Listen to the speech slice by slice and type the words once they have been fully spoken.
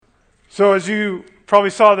So as you probably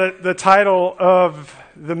saw, the title of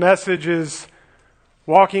the message is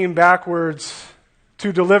Walking Backwards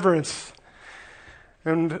to Deliverance.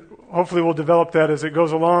 And hopefully we'll develop that as it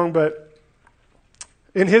goes along. But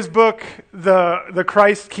in his book, The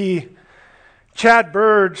Christ Key, Chad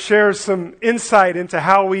Bird shares some insight into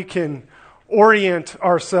how we can orient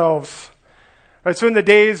ourselves. Right, so in the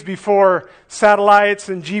days before satellites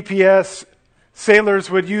and GPS,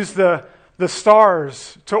 sailors would use the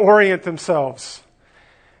stars to orient themselves.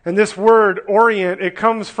 And this word orient, it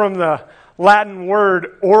comes from the Latin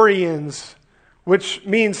word oriens, which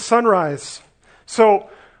means sunrise. So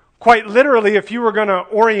quite literally, if you were going to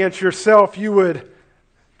orient yourself, you would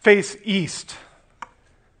face east.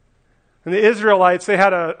 And the Israelites, they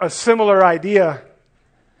had a similar idea.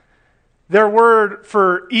 Their word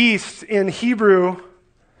for east in Hebrew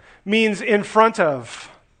means in front of.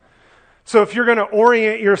 So if you're going to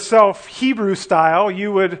orient yourself Hebrew style,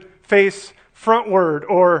 you would face frontward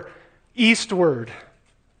or eastward.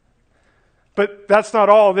 But that's not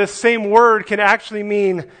all. This same word can actually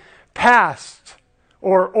mean past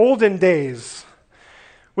or olden days,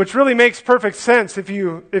 which really makes perfect sense if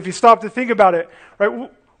you stop to think about it.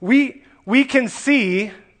 Right? We can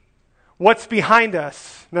see what's behind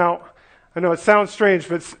us. Now, I know it sounds strange,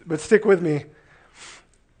 but stick with me.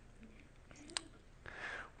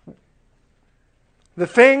 The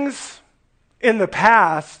things in the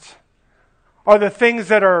past are the things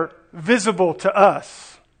that are visible to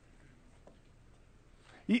us.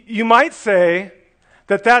 You might say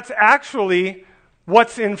that that's actually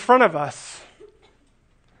what's in front of us.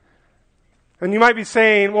 And you might be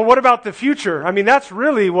saying, well, what about the future? I mean, that's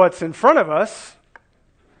really what's in front of us.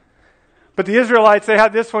 But the Israelites, they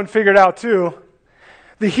had this one figured out too.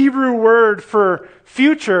 The Hebrew word for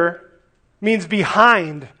future means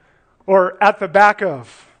behind or at the back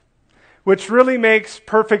of, which really makes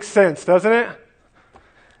perfect sense, doesn't it?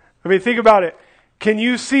 I mean, think about it. Can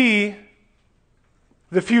you see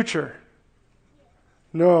the future?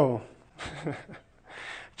 No.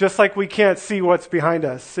 Just like we can't see what's behind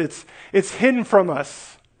us. It's hidden from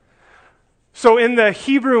us. So in the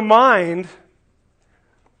Hebrew mind,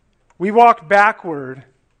 we walk backward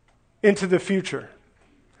into the future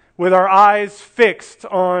with our eyes fixed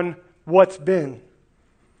on what's been.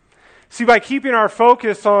 See, by keeping our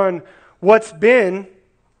focus on what's been,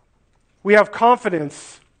 we have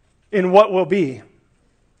confidence in what will be.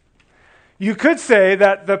 You could say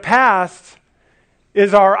that the past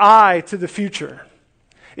is our eye to the future.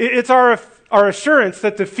 It's our assurance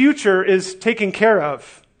that the future is taken care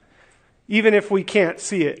of, even if we can't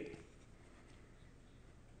see it.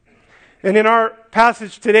 And in our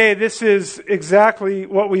passage today, this is exactly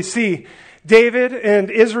what we see. David and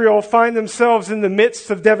Israel find themselves in the midst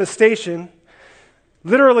of devastation,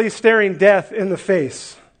 literally staring death in the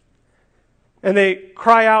face. And they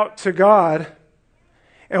cry out to God.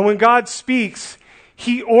 And when God speaks,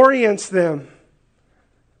 He orients them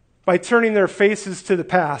by turning their faces to the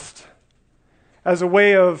past as a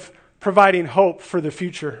way of providing hope for the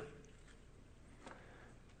future.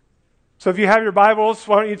 So if you have your Bibles,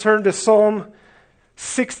 why don't you turn to Psalm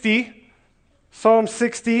 60. Psalm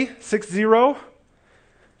 60.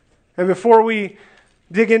 And before we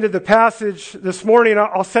dig into the passage this morning,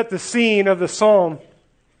 I'll set the scene of the psalm.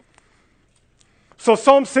 So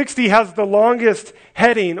Psalm 60 has the longest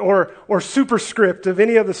heading or superscript of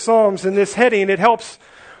any of the psalms. In this heading, it helps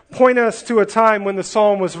point us to a time when the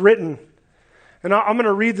psalm was written. And I'm going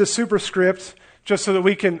to read the superscript just so that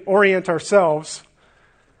we can orient ourselves.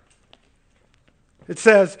 It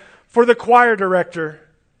says, "For the choir director,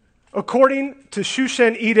 according to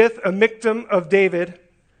Shushan Edith, a Miktam of David,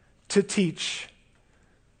 to teach.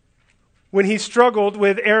 When he struggled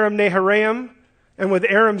with Aram Naharaim and with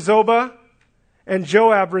Aram Zobah, and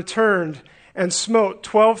Joab returned and smote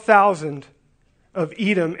 12,000 of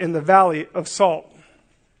Edom in the valley of Salt."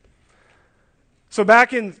 So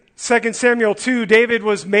back in 2 Samuel 2, David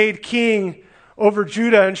was made king over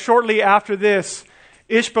Judah, and shortly after this,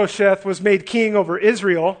 Ishbosheth was made king over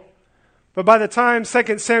Israel. But by the time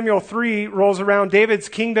 2 Samuel 3 rolls around, David's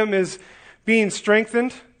kingdom is being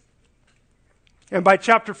strengthened. And by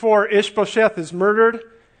chapter 4, Ishbosheth is murdered.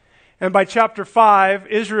 And by chapter 5,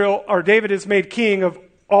 David is made king of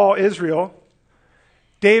all Israel.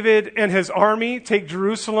 David and his army take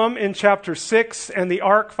Jerusalem in chapter 6, and the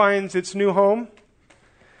ark finds its new home.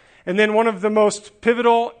 And then one of the most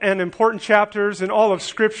pivotal and important chapters in all of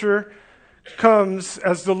Scripture comes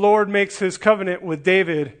as the Lord makes His covenant with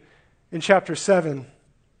David in chapter 7.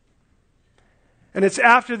 And it's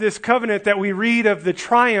after this covenant that we read of the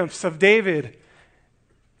triumphs of David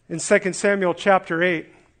in 2 Samuel chapter 8.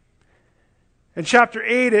 In chapter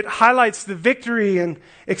 8, it highlights the victory and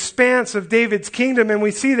expanse of David's kingdom, and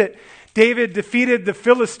we see that David defeated the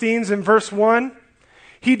Philistines in verse 1.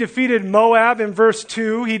 He defeated Moab in verse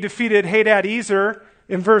 2. He defeated Hadad-ezer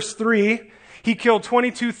in verse 3. He killed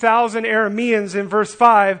 22,000 Arameans in verse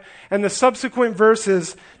 5. And the subsequent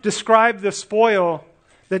verses describe the spoil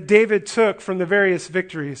that David took from the various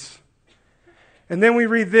victories. And then we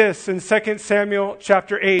read this in 2 Samuel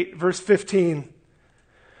chapter 8, verse 15.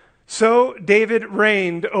 So David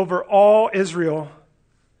reigned over all Israel,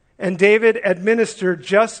 and David administered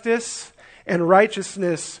justice and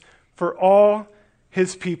righteousness for all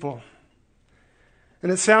his people.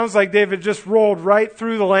 And it sounds like David just rolled right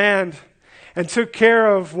through the land and took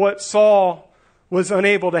care of what Saul was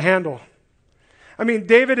unable to handle. I mean,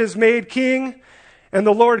 David is made king, and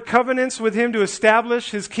the Lord covenants with him to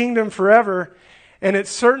establish his kingdom forever, and it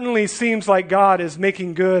certainly seems like God is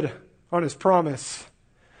making good on his promise.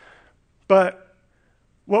 But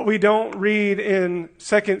what we don't read in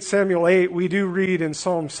 2 Samuel 8, we do read in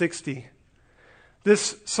Psalm 60.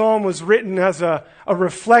 This psalm was written as a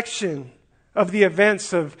reflection of the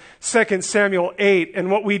events of 2 Samuel 8.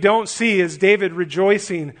 And what we don't see is David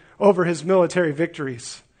rejoicing over his military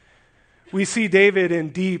victories. We see David in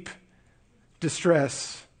deep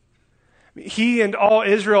distress. He and all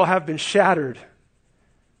Israel have been shattered.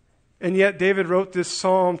 And yet David wrote this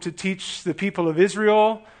psalm to teach the people of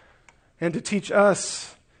Israel and to teach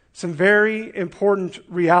us some very important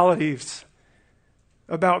realities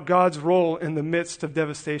about God's role in the midst of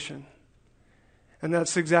devastation. And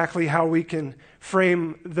that's exactly how we can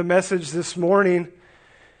frame the message this morning.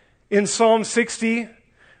 In Psalm 60,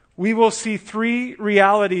 we will see three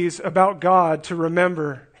realities about God to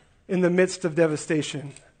remember in the midst of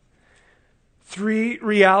devastation. Three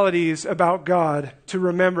realities about God to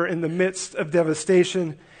remember in the midst of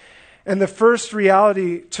devastation. And the first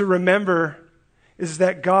reality to remember is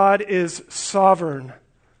that God is sovereign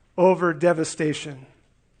over devastation.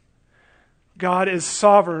 God is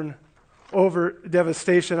sovereign over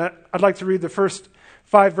devastation. I'd like to read the first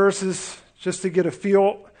 5 verses just to get a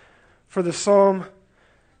feel for the psalm.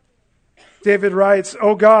 David writes,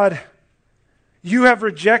 "O God, you have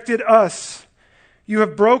rejected us. You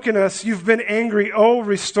have broken us. You've been angry. Oh,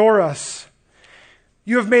 restore us.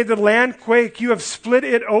 You have made the land quake. You have split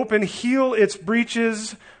it open. Heal its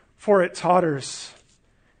breaches, for it totters.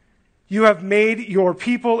 You have made your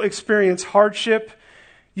people experience hardship.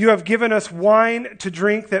 You have given us wine to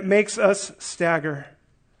drink that makes us stagger.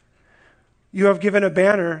 You have given a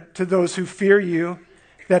banner to those who fear you,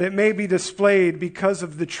 that it may be displayed because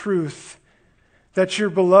of the truth, that your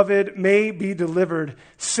beloved may be delivered.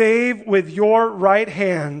 Save with your right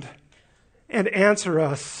hand and answer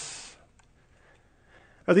us."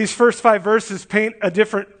 Now, these first 5 verses paint a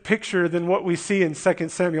different picture than what we see in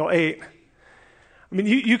 2 Samuel 8. I mean,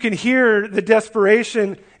 you can hear the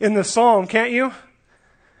desperation in the psalm, can't you?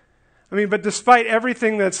 I mean, but despite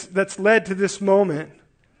everything that's led to this moment,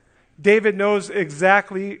 David knows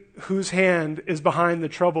exactly whose hand is behind the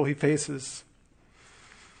trouble he faces.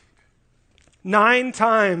 9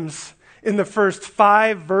 times in the first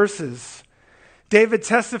 5 verses, David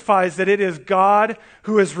testifies that it is God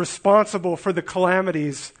who is responsible for the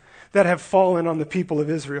calamities that have fallen on the people of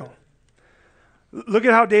Israel. Look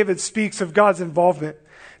at how David speaks of God's involvement.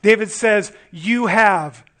 David says, "You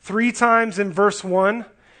have," 3 times in verse 1.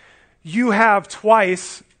 "You have"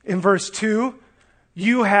 twice in verse 2.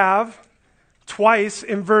 "You have" twice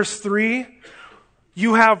in verse 3.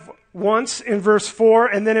 "You have" once in verse 4.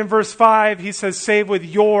 And then in verse 5, he says, "Save with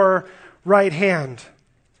your right hand."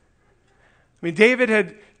 I mean, David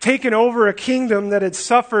had taken over a kingdom that had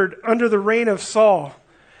suffered under the reign of Saul.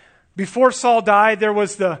 Before Saul died, there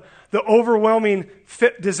was the overwhelming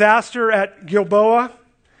disaster at Gilboa.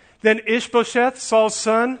 Then Ishbosheth, Saul's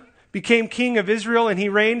son, became king of Israel, and he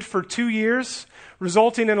reigned for 2 years,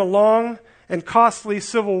 resulting in a long and costly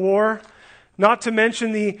civil war, not to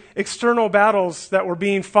mention the external battles that were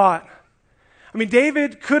being fought. I mean,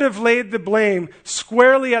 David could have laid the blame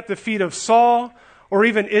squarely at the feet of Saul or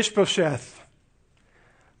even Ishbosheth.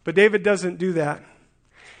 But David doesn't do that.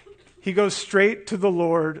 He goes straight to the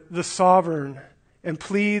Lord, the sovereign, and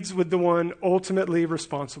pleads with the one ultimately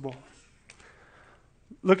responsible.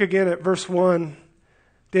 Look again at verse 1.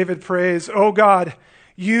 David prays, "O God,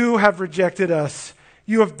 you have rejected us.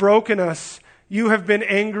 You have broken us. You have been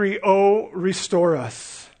angry. Oh, restore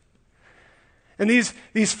us." And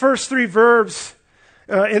these first 3 verbs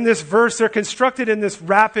in this verse, they're constructed in this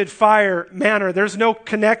rapid fire manner. There's no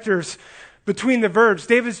connectors between the verbs.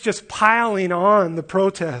 David's just piling on the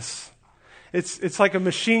protests. It's like a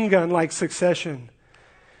machine gun-like succession.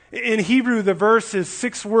 In Hebrew, the verse is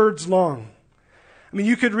 6 words long. I mean,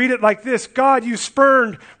 you could read it like this: God, you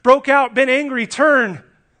spurned, broke out, been angry, turn.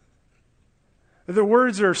 The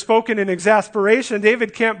words are spoken in exasperation.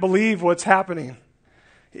 David can't believe what's happening.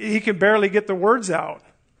 He can barely get the words out.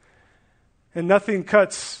 And nothing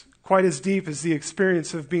cuts quite as deep as the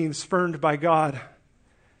experience of being spurned by God.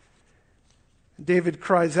 David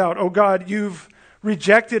cries out, "Oh God, you've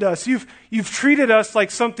rejected us. You've treated us like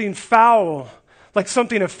something foul, like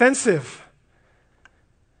something offensive."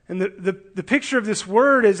 And the picture of this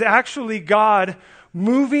word is actually God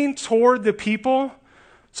moving toward the people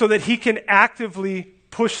so that he can actively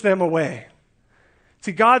push them away.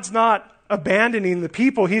 See, God's not abandoning the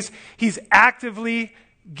people. He's actively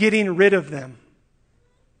getting rid of them.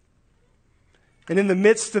 And in the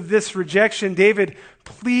midst of this rejection, David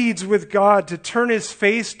pleads with God to turn his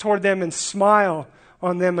face toward them and smile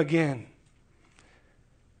on them again.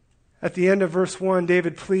 At the end of verse 1,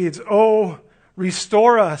 David pleads, "Oh,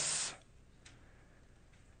 restore us."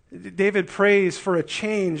 David prays for a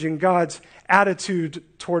change in God's attitude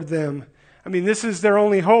toward them. I mean, this is their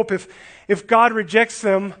only hope. If God rejects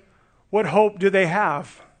them, what hope do they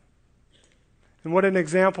have? And what an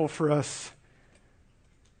example for us.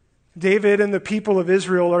 David and the people of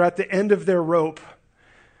Israel are at the end of their rope.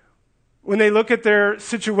 When they look at their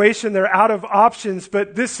situation, they're out of options,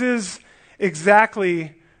 but this is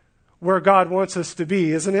exactly where God wants us to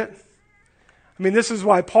be, isn't it? I mean, this is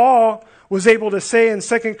why Paul was able to say in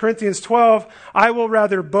 2 Corinthians 12, "I will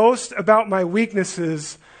rather boast about my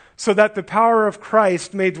weaknesses so that the power of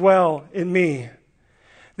Christ may dwell in me.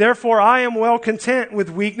 Therefore, I am well content with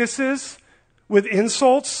weaknesses, with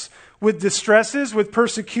insults, with distresses, with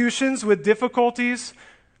persecutions, with difficulties,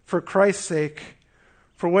 for Christ's sake.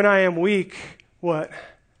 For when I am weak," what?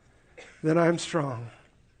 "Then I am strong."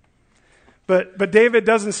 But David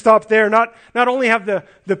doesn't stop there. Not only have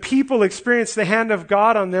the people experienced the hand of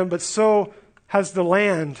God on them, but so has the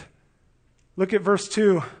land. Look at verse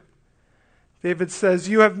 2. David says,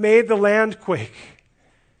 "You have made the land quake.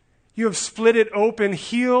 You have split it open.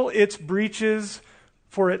 Heal its breaches,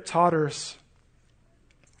 for it totters."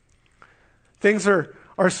 Things are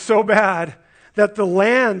so bad that the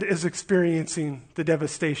land is experiencing the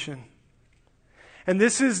devastation. And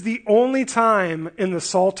this is the only time in the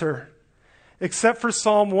Psalter, except for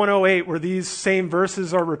Psalm 108, where these same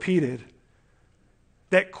verses are repeated,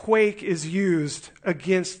 that quake is used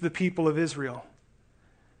against the people of Israel.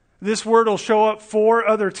 This word will show up 4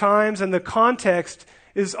 other times, and the context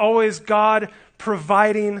is always God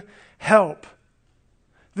providing help.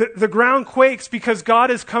 The ground quakes because God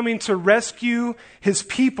is coming to rescue his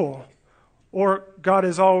people, or God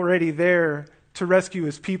is already there to rescue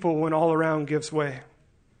his people when all around gives way.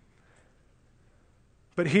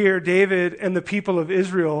 But here, David and the people of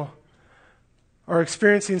Israel are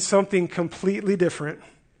experiencing something completely different.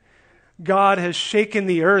 God has shaken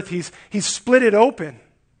the earth. He's split it open.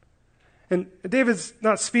 And David's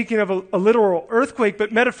not speaking of a literal earthquake,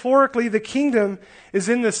 but metaphorically, the kingdom is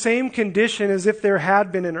in the same condition as if there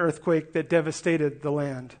had been an earthquake that devastated the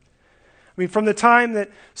land. I mean, from the time that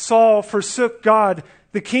Saul forsook God,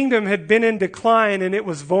 the kingdom had been in decline and it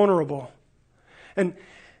was vulnerable. And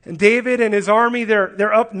David and his army,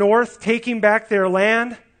 they're up north taking back their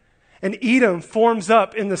land, and Edom forms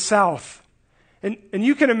up in the south. And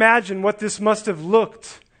you can imagine what this must have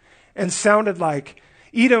looked and sounded like.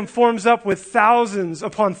 Edom forms up with thousands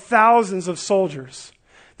upon thousands of soldiers.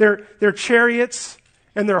 Their chariots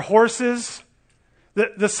and their horses,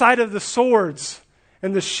 the sight of the swords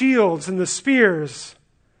and the shields and the spears,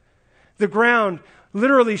 the ground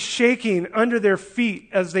literally shaking under their feet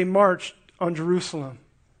as they marched on Jerusalem.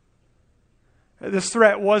 This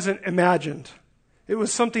threat wasn't imagined. It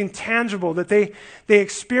was something tangible that they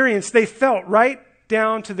experienced. They felt right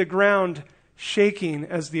down to the ground shaking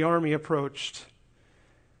as the army approached.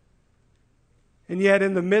 And yet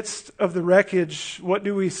in the midst of the wreckage, what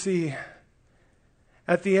do we see?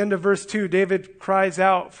 At the end of verse 2, David cries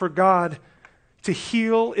out for God to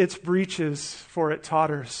heal its breaches, for it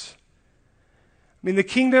totters. I mean, the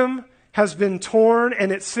kingdom has been torn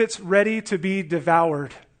and it sits ready to be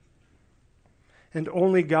devoured. And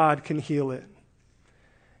only God can heal it.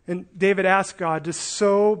 And David asked God to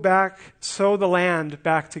sew the land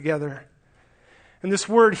back together. And this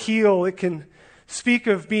word heal, it can speak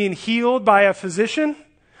of being healed by a physician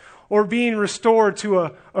or being restored to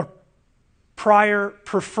a prior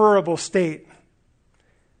preferable state.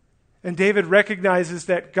 And David recognizes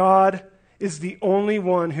that God is the only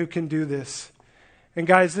one who can do this. And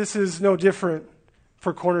guys, this is no different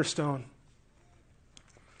for Cornerstone.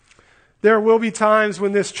 There will be times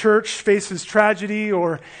when this church faces tragedy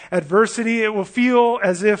or adversity. It will feel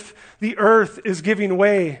as if the earth is giving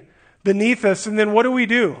way beneath us. And then what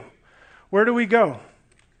do? Where do we go?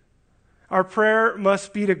 Our prayer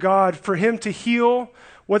must be to God for him to heal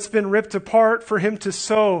what's been ripped apart, for him to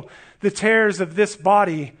sew the tears of this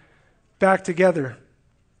body back together.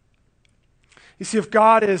 You see, if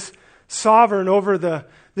God is sovereign over the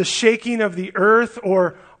shaking of the earth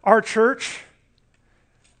or our church,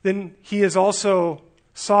 then he is also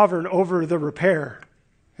sovereign over the repair.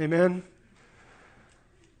 Amen?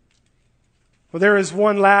 Well, there is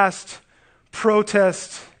one last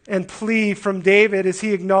protest and plea from David as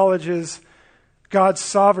he acknowledges God's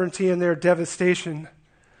sovereignty in their devastation.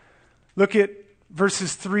 Look at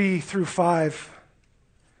verses 3 through 5.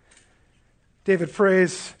 David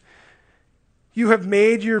prays, "You have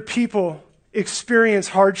made your people experience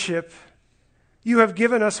hardship. You have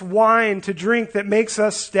given us wine to drink that makes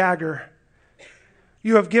us stagger.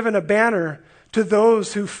 You have given a banner to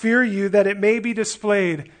those who fear you, that it may be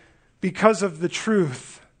displayed because of the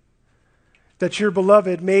truth, that your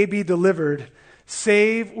beloved may be delivered.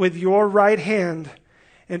 Save with your right hand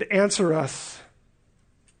and answer us."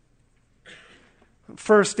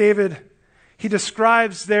 First, David, he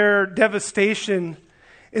describes their devastation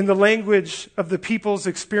in the language of the people's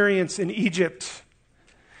experience in Egypt.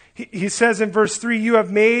 He says in verse 3, "You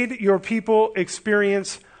have made your people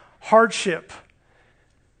experience hardship."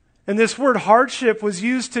 And this word hardship was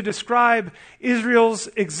used to describe Israel's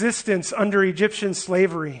existence under Egyptian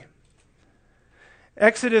slavery.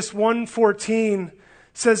 Exodus 1:14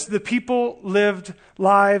 says the people lived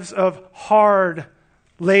lives of hard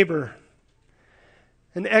labor.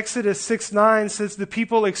 And Exodus 6:9 says the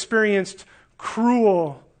people experienced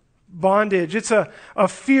cruel bondage. It's a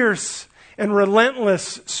fierce and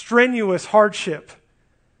relentless, strenuous hardship.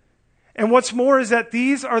 And what's more is that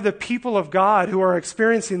these are the people of God who are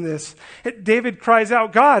experiencing this. David cries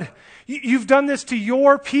out, "God, you've done this to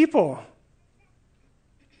your people."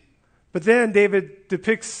 But then David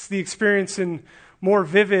depicts the experience in more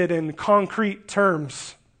vivid and concrete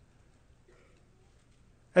terms.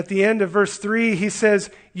 At the end of verse 3, he says,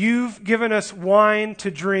 "You've given us wine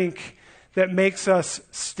to drink that makes us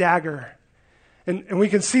stagger." And we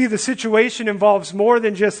can see the situation involves more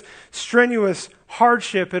than just strenuous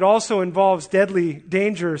hardship. It also involves deadly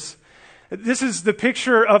dangers. This is the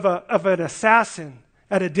picture of an assassin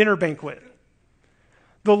at a dinner banquet.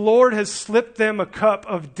 The Lord has slipped them a cup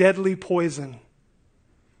of deadly poison.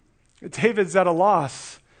 David's at a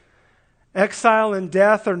loss. Exile and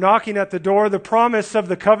death are knocking at the door. The promise of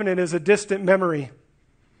the covenant is a distant memory.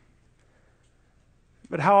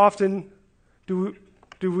 But how often do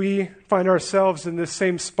we find ourselves in this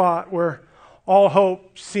same spot where all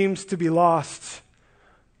hope seems to be lost?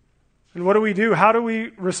 And what do? How do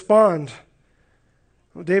we respond?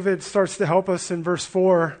 Well, David starts to help us in verse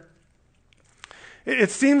 4.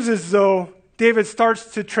 It seems as though David starts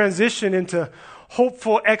to transition into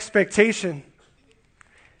hopeful expectation.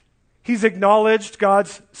 He's acknowledged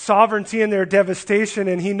God's sovereignty in their devastation,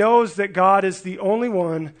 and he knows that God is the only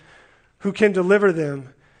one who can deliver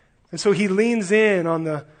them. And so he leans in on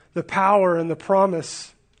the power and the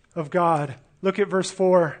promise of God. Look at verse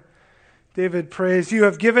 4. David prays, "You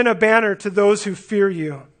have given a banner to those who fear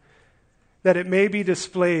you, that it may be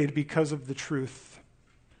displayed because of the truth."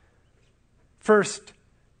 First,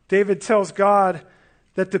 David tells God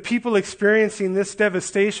that the people experiencing this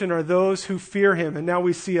devastation are those who fear him. And now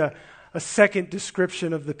we see a second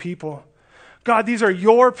description of the people. God, these are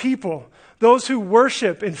your people, those who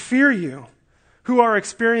worship and fear you, who are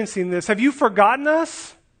experiencing this. Have you forgotten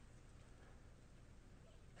us?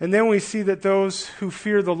 And then we see that those who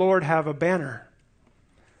fear the Lord have a banner.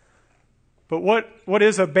 But what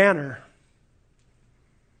is a banner?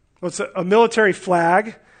 Well, it's a military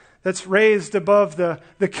flag that's raised above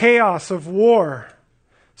the chaos of war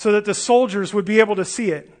so that the soldiers would be able to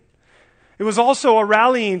see it. It was also a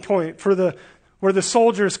rallying point for where the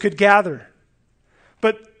soldiers could gather.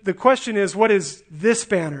 But the question is, what is this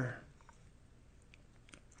banner?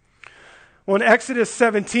 Well, in Exodus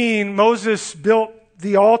 17, Moses built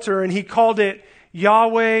the altar and he called it,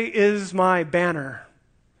 "Yahweh is my banner."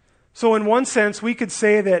 So in one sense, we could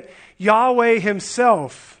say that Yahweh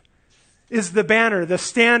himself is the banner, the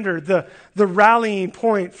standard, the rallying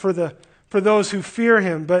point for those who fear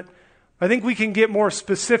him. But I think we can get more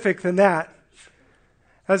specific than that.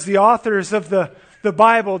 As the authors of the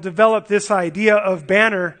Bible develop this idea of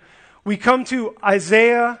banner, we come to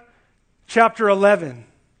Isaiah chapter 11.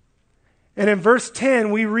 And in verse 10,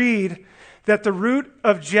 we read that the root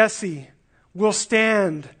of Jesse will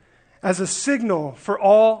stand as a signal for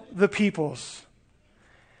all the peoples.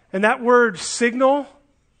 And that word signal,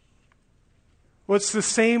 well, it's the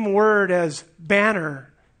same word as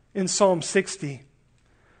banner in Psalm 60.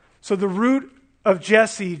 So the root of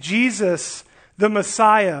Jesse, Jesus, the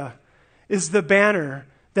Messiah, is the banner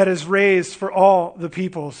that is raised for all the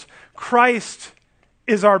peoples. Christ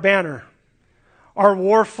is our banner, our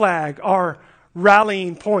war flag, our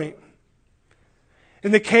rallying point.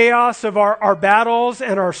 In the chaos of our battles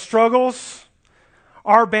and our struggles,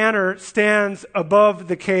 our banner stands above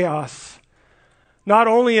the chaos, not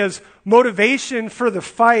only as motivation for the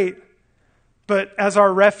fight, but as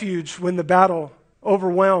our refuge when the battle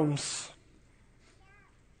overwhelms.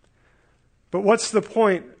 But what's the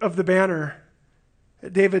point of the banner?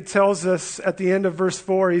 David tells us at the end of verse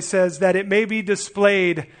 4, he says that it may be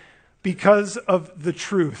displayed because of the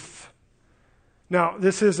truth. Now,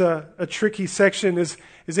 this is a tricky section. Is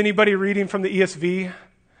anybody reading from the ESV?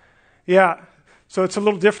 Yeah, so it's a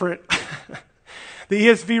little different. The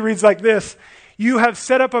ESV reads like this: "You have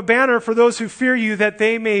set up a banner for those who fear you, that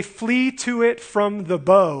they may flee to it from the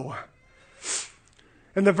bow."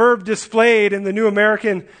 And the verb displayed in the New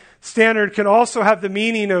American Standard can also have the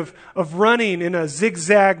meaning of running in a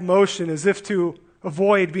zigzag motion as if to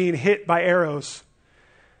avoid being hit by arrows.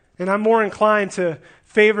 And I'm more inclined to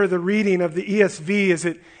favor the reading of the ESV as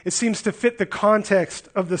it seems to fit the context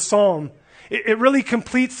of the psalm. It really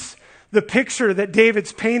completes the picture that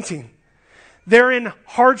David's painting. They're in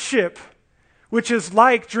hardship, which is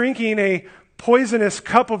like drinking a poisonous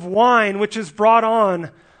cup of wine, which is brought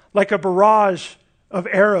on like a barrage of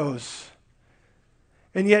arrows.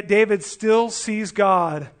 And yet David still sees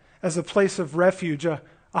God as a place of refuge, a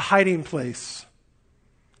hiding place.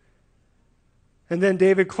 And then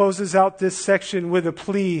David closes out this section with a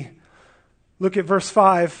plea. Look at verse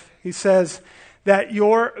 5. He says, "That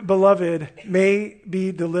your beloved may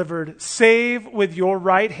be delivered. Save with your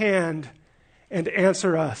right hand and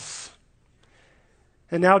answer us."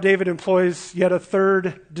 And now David employs yet a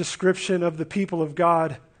third description of the people of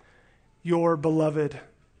God, your beloved.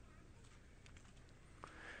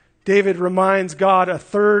 David reminds God a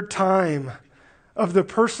third time of the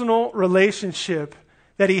personal relationship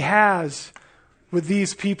that he has with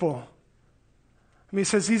these people. I mean, he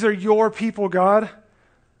says, these are your people, God.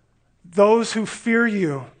 Those who fear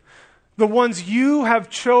you. The ones you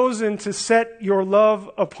have chosen to set your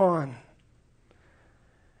love upon.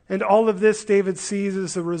 And all of this, David sees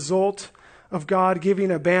as a result of God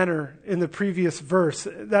giving a banner in the previous verse.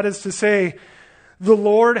 That is to say, the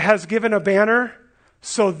Lord has given a banner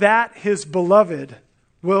so that his beloved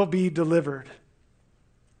will be delivered.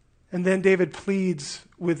 And then David pleads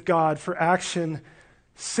with God for action.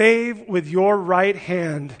 Save with your right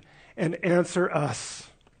hand and answer us.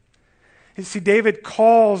 You see, David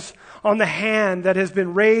calls on the hand that has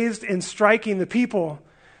been raised in striking the people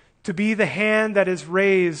to be the hand that is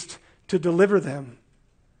raised to deliver them.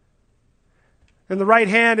 And the right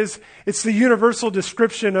hand it's the universal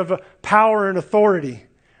description of power and authority.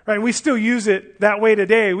 Right? We still use it that way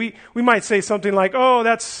today. We might say something like, oh,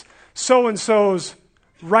 that's so-and-so's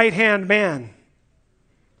right-hand man.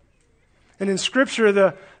 And in Scripture,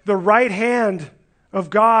 the right hand of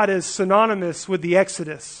God is synonymous with the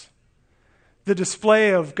Exodus, the display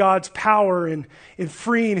of God's power in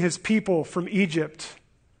freeing his people from Egypt.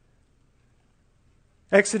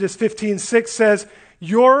 Exodus 15:6 says,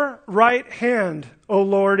 "Your right hand, O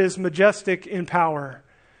Lord, is majestic in power.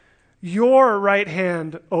 Your right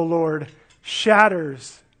hand, O Lord,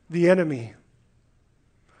 shatters the enemy."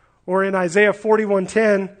 Or in Isaiah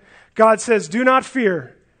 41:10, God says, "Do not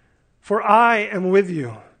fear, for I am with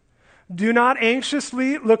you. Do not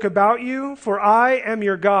anxiously look about you, for I am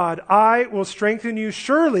your God. I will strengthen you.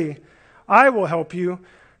 Surely I will help you.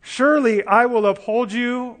 Surely I will uphold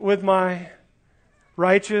you with my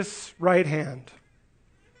righteous right hand."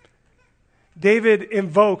 David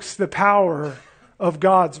invokes the power of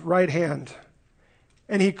God's right hand.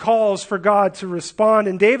 And he calls for God to respond.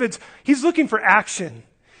 And he's looking for action.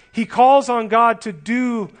 He calls on God to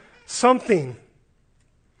do something.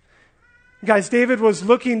 Guys, David was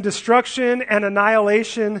looking destruction and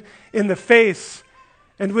annihilation in the face.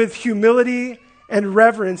 And with humility and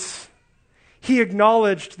reverence, he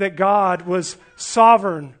acknowledged that God was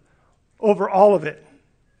sovereign over all of it.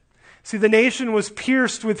 See, the nation was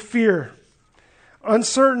pierced with fear,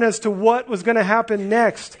 uncertain as to what was going to happen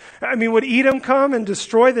next. I mean, would Edom come and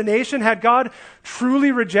destroy the nation? Had God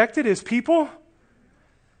truly rejected his people?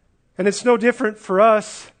 And it's no different for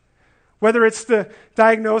us. Whether it's the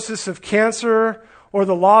diagnosis of cancer or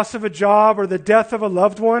the loss of a job or the death of a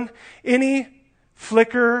loved one, any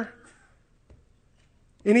flicker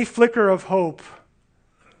of hope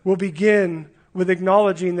will begin with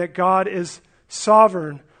acknowledging that God is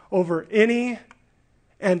sovereign over any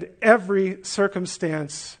and every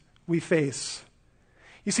circumstance we face.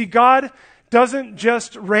 You see, God doesn't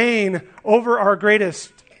just reign over our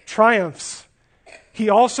greatest triumphs. He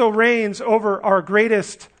also reigns over our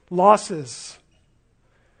greatest losses.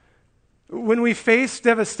 When we face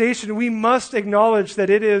devastation, we must acknowledge that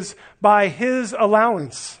it is by His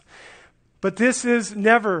allowance. But this is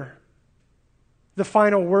never the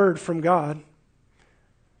final word from God.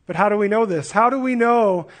 But how do we know this? How do we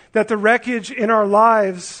know that the wreckage in our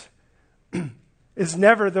lives is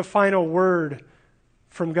never the final word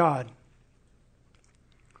from God?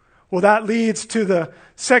 Well, that leads to the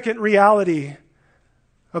second reality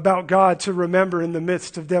about God to remember in the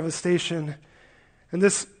midst of devastation. And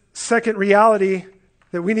this second reality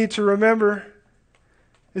that we need to remember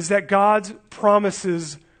is that God's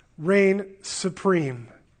promises reign supreme.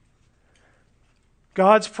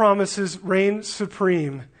 God's promises reign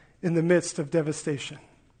supreme in the midst of devastation.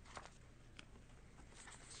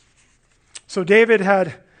 So David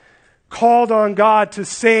had called on God to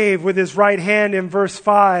save with his right hand in verse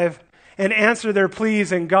 5 and answer their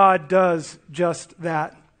pleas, and God does just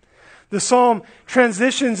that. The psalm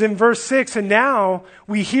transitions in verse 6, and now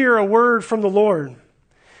we hear a word from the Lord.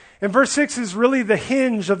 And verse 6 is really the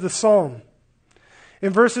hinge of the psalm.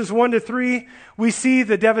 In verses 1 to 3, we see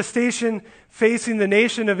the devastation facing the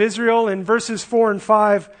nation of Israel. In verses 4 and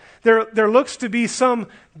 5, there looks to be some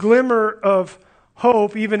glimmer of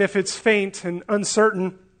hope, even if it's faint and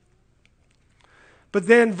uncertain. But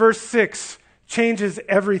then verse 6 changes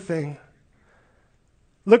everything.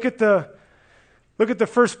 Look at the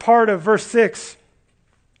first part of verse 6.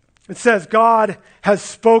 It says, God has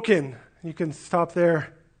spoken. You can stop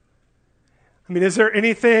there. I mean, is there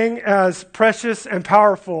anything as precious and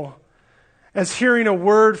powerful as hearing a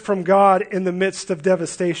word from God in the midst of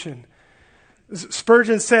devastation?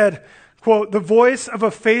 Spurgeon said, quote, "The voice of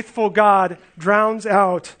a faithful God drowns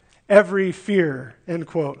out every fear," end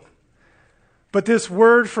quote. But this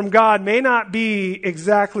word from God may not be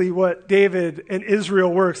exactly what David and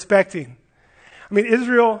Israel were expecting. I mean,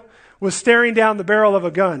 Israel was staring down the barrel of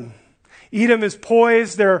a gun. Edom is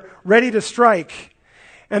poised, they're ready to strike.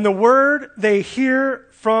 And the word they hear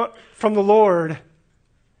from the Lord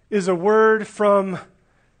is a word from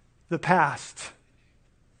the past.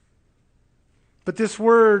 But this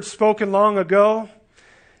word spoken long ago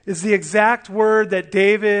is the exact word that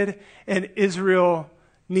David and Israel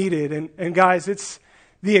needed. And guys, it's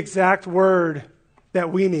the exact word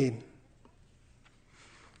that we need.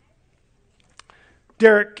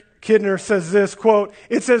 Derek Kidner says this, quote,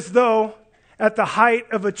 "It's as though at the height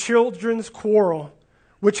of a children's quarrel,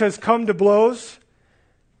 which has come to blows,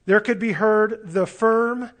 there could be heard the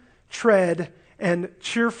firm tread and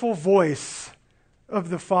cheerful voice of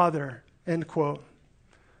the Father," end quote.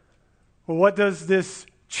 Well, what does this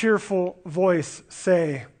cheerful voice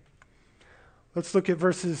say? Let's look at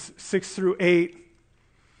verses 6 through 8.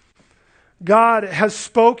 God has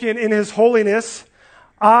spoken in His holiness.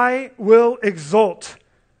 I will exult.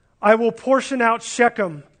 I will portion out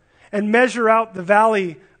Shechem and measure out the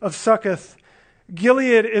valley of Succoth.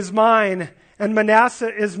 Gilead is mine, and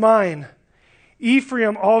Manasseh is mine.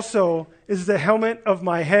 Ephraim also is the helmet of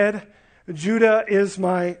my head. Judah is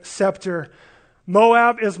my scepter.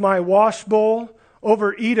 Moab is my wash bowl.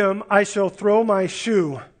 Over Edom I shall throw my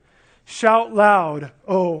shoe. Shout loud,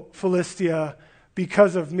 O Philistia,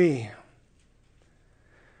 because of me.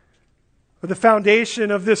 The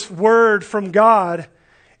foundation of this word from God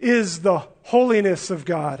is the holiness of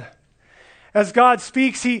God. As God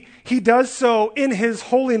speaks, He does so in His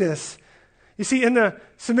holiness. You see, in the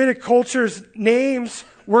Semitic cultures, names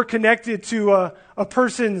were connected to a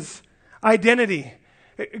person's identity.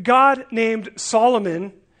 God named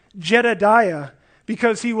Solomon Jedediah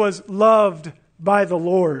because he was loved by the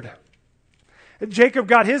Lord. Jacob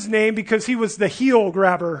got his name because he was the heel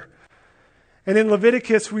grabber. And in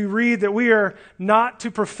Leviticus, we read that we are not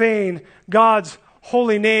to profane God's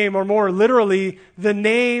holy name, or more literally, the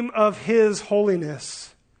name of His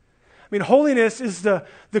holiness. I mean, holiness is the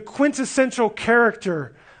quintessential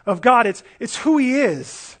character of God. It's who He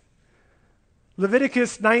is.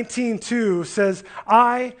 Leviticus 19:2 says,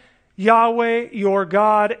 I, Yahweh, your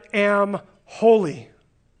God, am holy.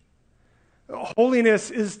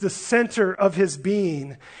 Holiness is the center of His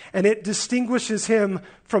being, and it distinguishes Him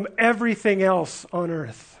from everything else on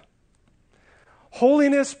earth.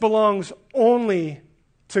 Holiness belongs only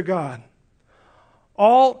to God.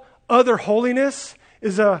 All other holiness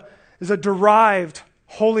is a derived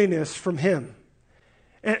holiness from Him.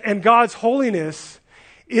 And God's holiness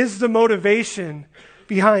is the motivation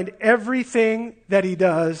behind everything that He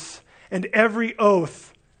does and every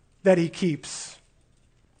oath that He keeps.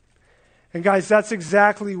 And guys, that's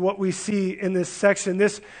exactly what we see in this section.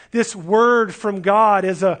 This word from God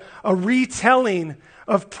is a retelling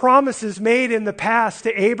of promises made in the past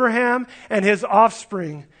to Abraham and his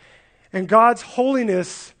offspring. And God's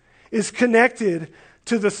holiness is connected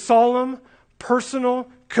to the solemn, personal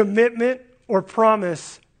commitment or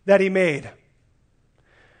promise that he made.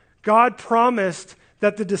 God promised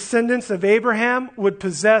that the descendants of Abraham would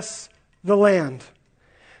possess the land.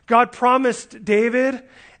 God promised David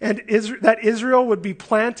that Israel would be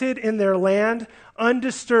planted in their land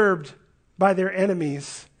undisturbed by their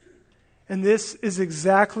enemies. And this is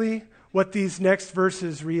exactly what these next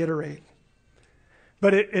verses reiterate.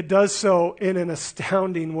 But it does so in an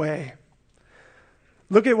astounding way.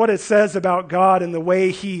 Look at what it says about God and the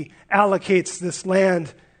way he allocates this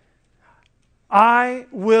land. I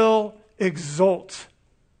will exult,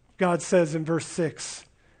 God says in verse 6.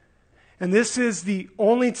 And this is the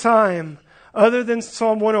only time, other than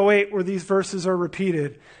Psalm 108, where these verses are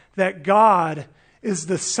repeated, that God is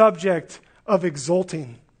the subject of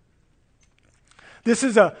exulting. This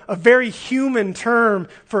is a very human term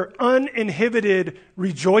for uninhibited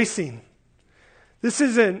rejoicing. This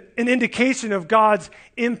is an indication of God's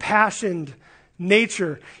impassioned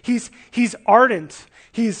nature. He's ardent.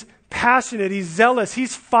 He's passionate. He's zealous.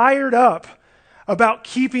 He's fired up about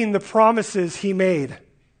keeping the promises he made.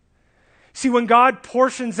 See, when God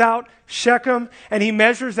portions out Shechem and he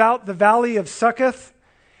measures out the valley of Succoth,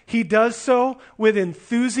 he does so with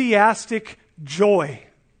enthusiastic joy.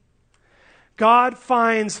 God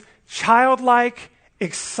finds childlike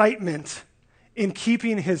excitement in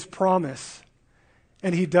keeping his promise,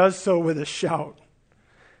 and he does so with a shout.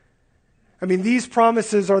 I mean, these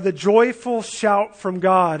promises are the joyful shout from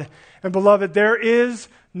God. And beloved, there is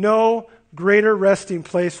no greater resting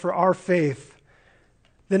place for our faith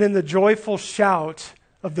than in the joyful shout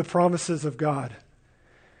of the promises of God.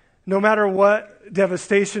 No matter what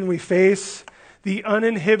devastation we face, the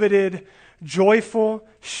uninhibited, joyful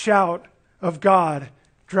shout of God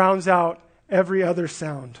drowns out every other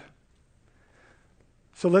sound.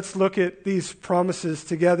 So let's look at these promises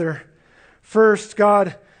together. First,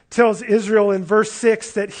 God tells Israel in verse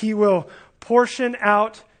 6 that he will portion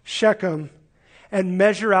out Shechem and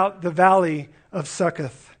measure out the valley of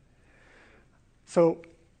Succoth. So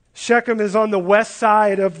Shechem is on the west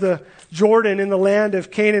side of the Jordan in the land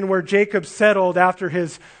of Canaan, where Jacob settled after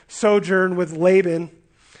his sojourn with Laban.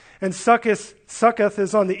 And Succoth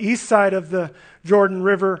is on the east side of the Jordan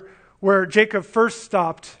River, where Jacob first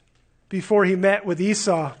stopped before he met with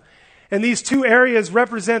Esau. And these two areas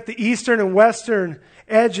represent the eastern and western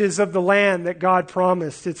edges of the land that God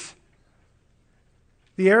promised.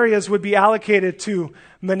 The areas would be allocated to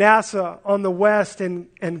Manasseh on the west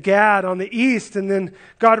and Gad on the east. And then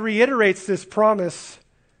God reiterates this promise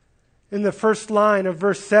in the first line of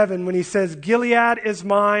verse 7 when he says, Gilead is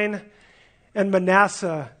mine and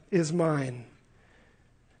Manasseh is mine.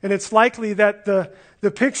 And it's likely that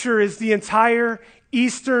the picture is the entire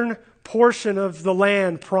eastern portion of the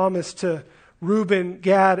land promised to Reuben,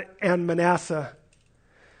 Gad, and Manasseh.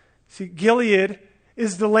 See, Gilead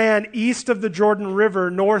is the land east of the Jordan River,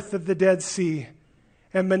 north of the Dead Sea.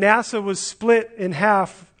 And Manasseh was split in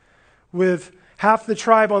half, with half the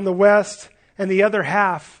tribe on the west and the other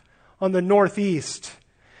half on the northeast.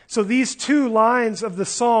 So these two lines of the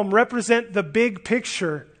psalm represent the big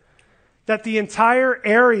picture that the entire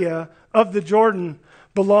area of the Jordan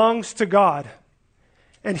belongs to God.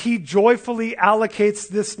 And he joyfully allocates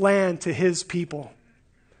this land to his people.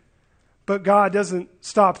 But God doesn't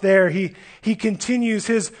stop there. He continues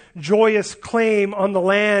his joyous claim on the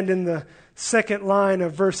land in the second line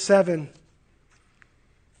of verse 7.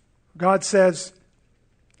 God says,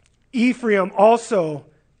 Ephraim also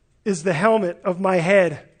is the helmet of my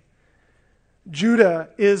head. Judah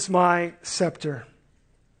is my scepter.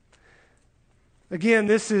 Again,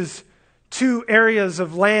 this is two areas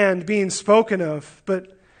of land being spoken of,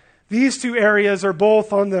 but these two areas are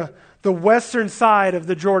both on the western side of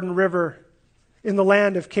the Jordan River in the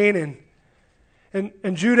land of Canaan.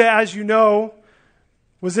 And Judah, as you know,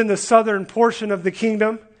 was in the southern portion of the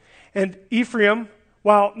kingdom, and Ephraim,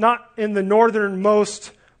 while not in the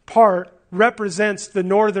northernmost part, represents the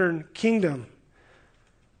northern kingdom.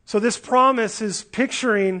 So this promise is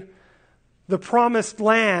picturing the promised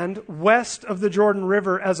land west of the Jordan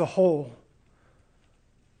River as a whole.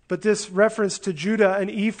 But this reference to Judah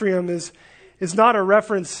and Ephraim is not a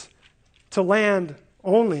reference to land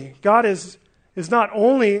only. God is not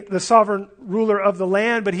only the sovereign ruler of the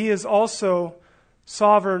land, but he is also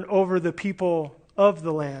sovereign over the people of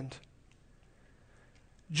the land.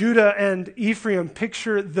 Judah and Ephraim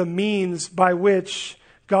picture the means by which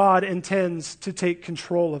God intends to take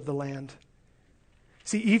control of the land.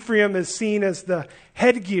 See, Ephraim is seen as the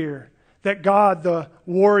headgear that God, the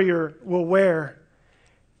warrior, will wear.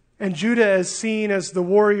 And Judah is seen as the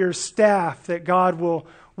warrior's staff that God will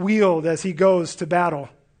wield as he goes to battle.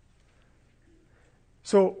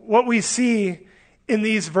 So what we see in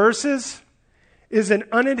these verses is an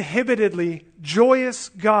uninhibitedly joyous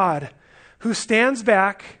God who stands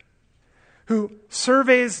back, who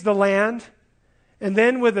surveys the land, and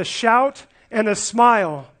then with a shout and a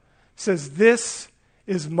smile says, "This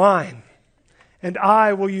is mine, and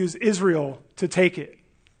I will use Israel to take it."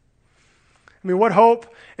 I mean, what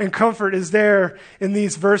hope and comfort is there in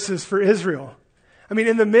these verses for Israel? I mean,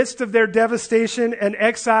 in the midst of their devastation and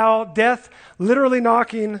exile, death literally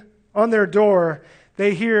knocking on their door,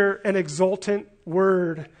 they hear an exultant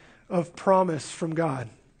word of promise from God.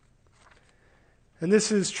 And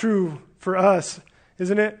this is true for us,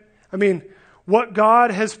 isn't it? I mean, what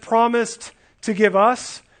God has promised to give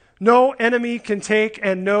us, no enemy can take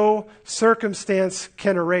and no circumstance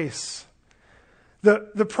can erase.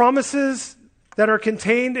 The promises that are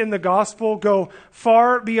contained in the gospel go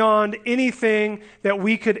far beyond anything that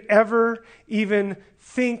we could ever even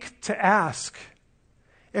think to ask.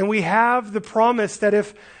 And we have the promise that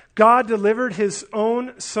if God delivered his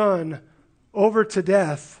own son over to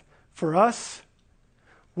death for us,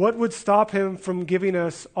 what would stop him from giving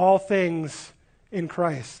us all things in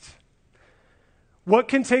Christ? What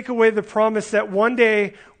can take away the promise that one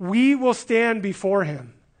day we will stand before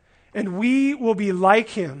him and we will be like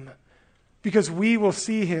him because we will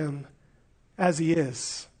see him as he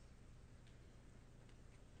is?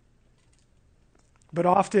 But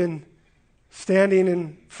often, standing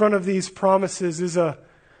in front of these promises is a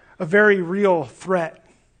very real threat.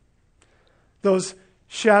 Those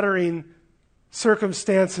shattering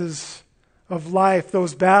circumstances of life,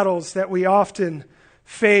 those battles that we often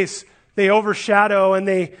face, they overshadow and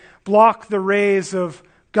they block the rays of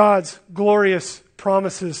God's glorious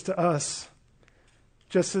promises to us,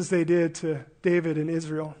 just as they did to David and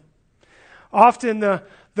Israel. Often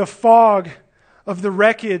the fog of the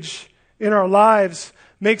wreckage in our lives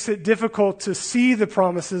makes it difficult to see the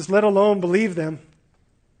promises, let alone believe them.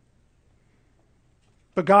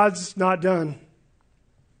 But God's not done.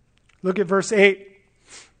 Look at verse 8.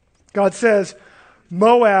 God says,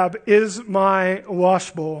 "Moab is my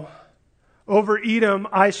washbowl. Over Edom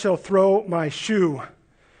I shall throw my shoe.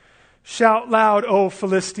 Shout loud, O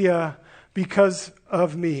Philistia, because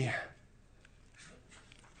of me."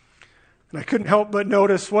 And I couldn't help but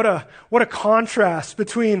notice what a contrast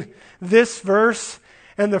between this verse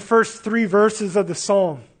and the first 3 verses of the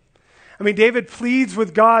psalm. I mean, David pleads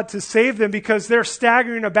with God to save them because they're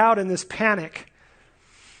staggering about in this panic.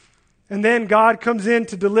 And then God comes in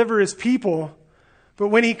to deliver his people. But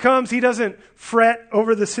when he comes, he doesn't fret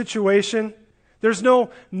over the situation. There's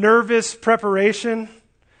no nervous preparation.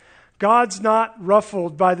 God's not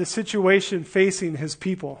ruffled by the situation facing his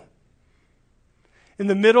people. In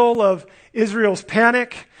the middle of Israel's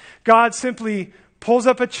panic, God simply pulls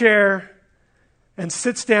up a chair and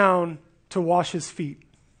sits down to wash his feet.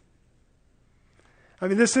 I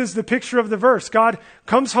mean, this is the picture of the verse. God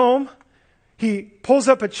comes home, he pulls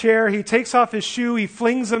up a chair, he takes off his shoe, he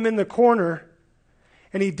flings them in the corner,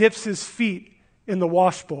 and he dips his feet in the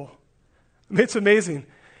washbowl. I mean, it's amazing.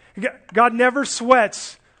 God never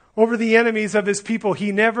sweats over the enemies of his people.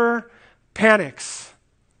 He never panics.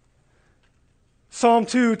 Psalm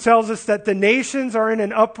 2 tells us that the nations are in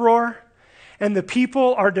an uproar and the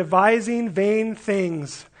people are devising vain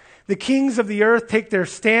things. The kings of the earth take their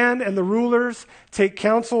stand and the rulers take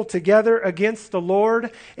counsel together against the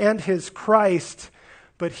Lord and his Christ.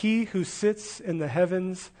 But he who sits in the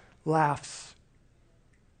heavens laughs.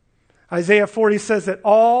 Isaiah 40 says that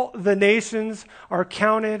all the nations are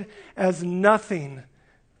counted as nothing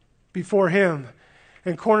before him.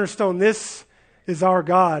 And Cornerstone, this is our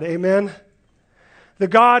God. Amen. The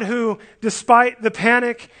God who, despite the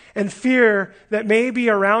panic and fear that may be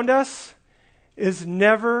around us, is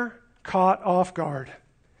never caught off guard.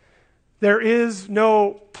 There is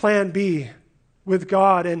no plan B with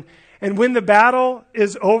God. And when the battle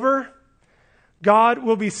is over, God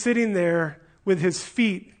will be sitting there with his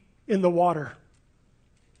feet in the water.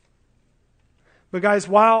 But guys,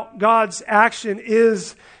 while God's action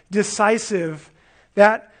is decisive,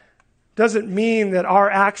 that doesn't mean that our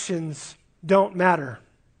actions don't matter,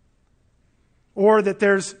 or that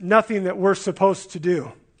there's nothing that we're supposed to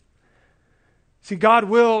do. See, God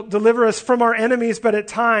will deliver us from our enemies, but at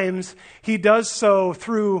times he does so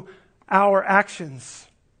through our actions.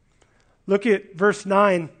 Look at verse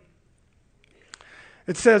 9.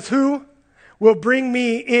 It says, "Who will bring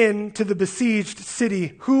me in to the besieged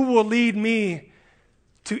city? Who will lead me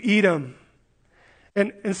to Edom?"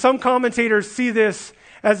 And some commentators see this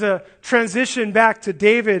as a transition back to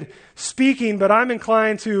David speaking, but I'm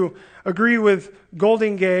inclined to agree with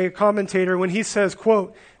Goldingay, a commentator, when he says,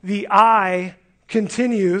 quote, "The I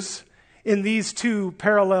continues in these two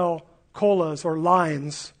parallel colas or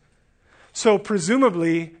lines. So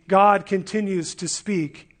presumably, God continues to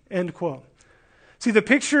speak," end quote. See, the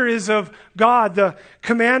picture is of God, the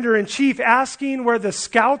commander-in-chief, asking where the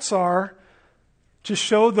scouts are to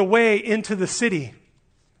show the way into the city.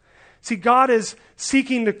 See, God is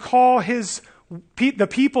seeking to call the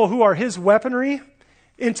people who are his weaponry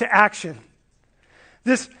into action.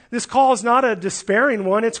 This call is not a despairing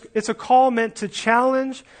one. It's a call meant to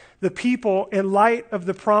challenge the people in light of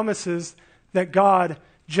the promises that God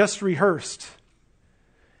just rehearsed.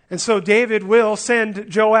 And so David will send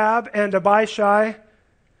Joab and Abishai.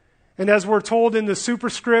 And as we're told in the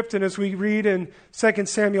superscript and as we read in 2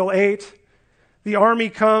 Samuel 8, the army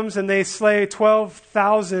comes and they slay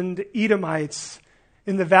 12,000 Edomites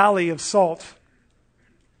in the Valley of Salt.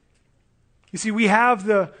 You see, we have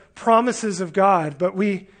the promises of God, but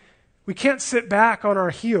we can't sit back on our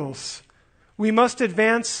heels. We must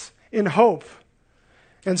advance in hope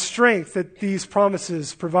and strength that these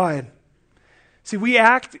promises provide. See, we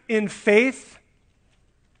act in faith,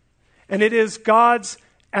 and it is God's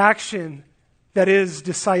action that is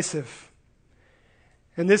decisive.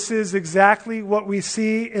 And this is exactly what we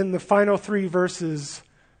see in the final 3 verses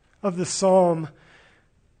of the psalm,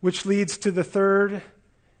 which leads to the third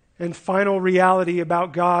and final reality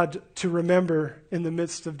about God to remember in the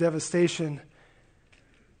midst of devastation.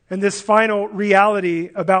 And this final reality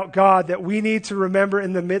about God that we need to remember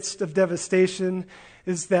in the midst of devastation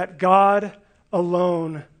is that God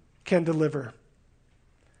alone can deliver.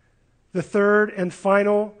 The third and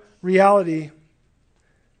final reality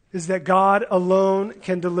is that God alone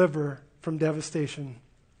can deliver from devastation.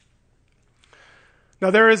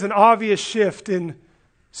 Now there is an obvious shift in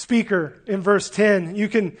speaker in verse 10. You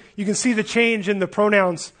can see the change in the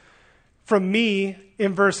pronouns from me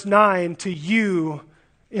in verse 9 to you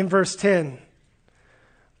in verse 10.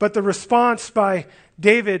 But the response by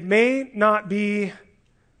David may not be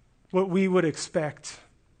what we would expect.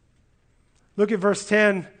 Look at verse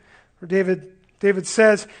 10, where David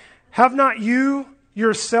says, "Have not you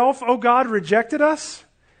yourself, O God, rejected us?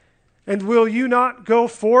 And will you not go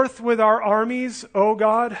forth with our armies, O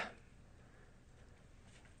God?"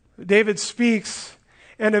 David speaks,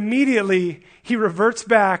 and immediately he reverts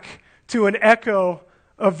back to an echo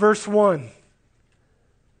of verse 1.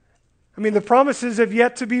 I mean, the promises have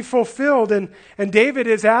yet to be fulfilled, and David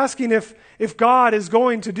is asking if God is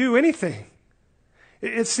going to do anything.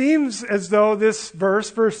 It seems as though this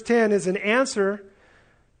verse 10, is an answer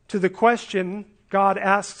to the question God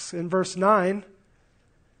asks in verse 9.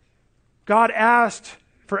 God asked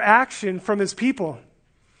for action from his people.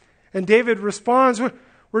 And David responds,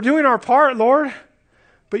 "We're doing our part, Lord,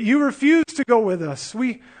 but you refuse to go with us.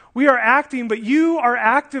 We are acting, but you are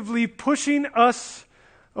actively pushing us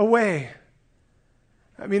away."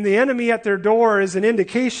 I mean, the enemy at their door is an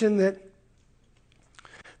indication that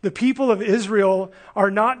the people of Israel are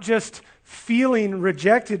not just feeling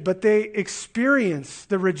rejected, but they experience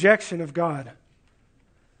the rejection of God.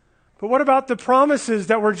 But what about the promises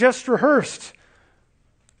that were just rehearsed?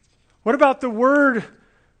 What about the word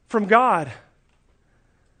from God?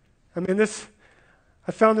 I mean,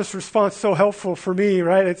 I found this response so helpful for me,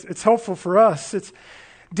 right? It's helpful for us. It's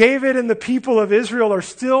David and the people of Israel are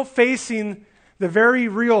still facing the very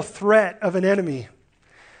real threat of an enemy.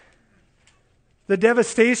 The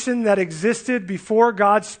devastation that existed before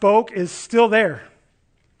God spoke is still there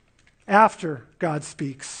after God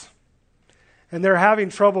speaks. And they're having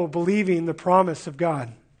trouble believing the promise of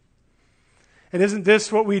God. And isn't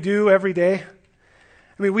this what we do every day?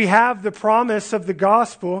 I mean, we have the promise of the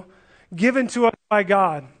gospel given to us by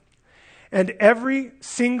God. And every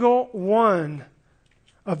single one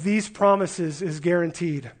of these promises is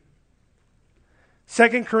guaranteed.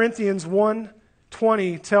 2 Corinthians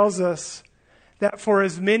 1:20 tells us that for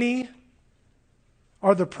as many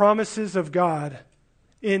are the promises of God,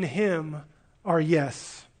 in him are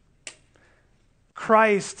yes.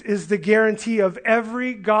 Christ is the guarantee of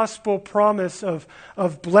every gospel promise of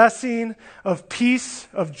blessing, of peace,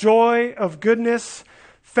 of joy, of goodness,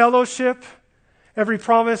 fellowship, every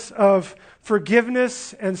promise of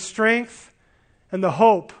forgiveness and strength, and the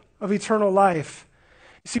hope of eternal life.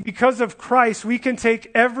 You see, because of Christ, we can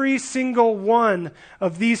take every single one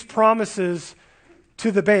of these promises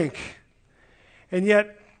to the bank. And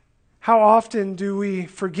yet, how often do we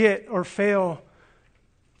forget or fail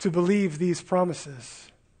to believe these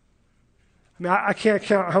promises? I mean, I can't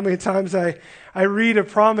count how many times I read a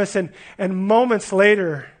promise and moments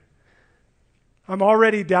later, I'm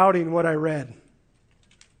already doubting what I read.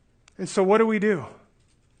 And so what do?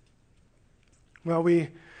 Well, we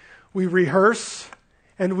rehearse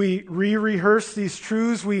and we re-rehearse these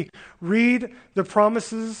truths. We read the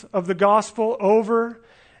promises of the gospel over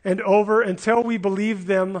and over until we believe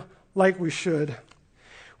them like we should.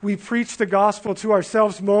 We preach the gospel to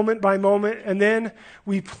ourselves moment by moment, and then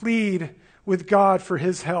we plead with God for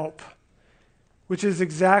his help, which is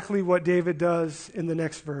exactly what David does in the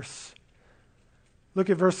next verse. Look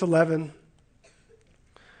at verse 11.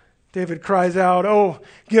 David cries out, "Oh,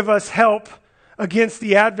 give us help against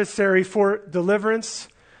the adversary, for deliverance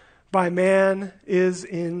by man is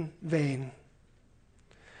in vain."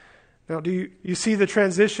 Now, do you see the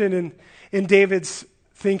transition in David's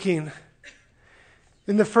thinking?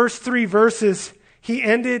 In the first 3 verses, he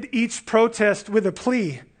ended each protest with a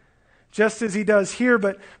plea, just as he does here,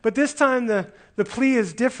 but this time the plea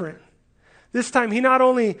is different. This time he not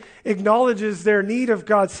only acknowledges their need of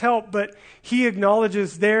God's help, but he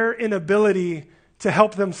acknowledges their inability to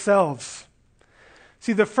help themselves.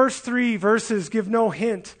 See, the first 3 verses give no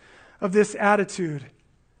hint of this attitude.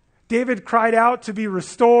 David cried out to be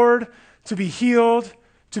restored, to be healed,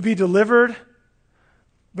 to be delivered.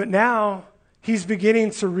 But now he's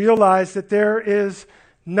beginning to realize that there is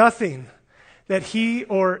nothing that he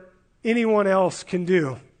or anyone else can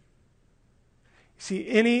do. See,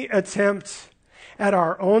 any attempt at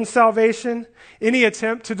our own salvation, any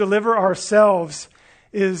attempt to deliver ourselves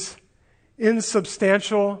is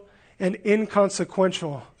insubstantial and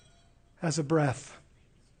inconsequential as a breath.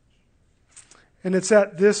 And it's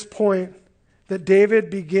at this point that David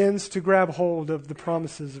begins to grab hold of the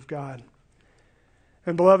promises of God.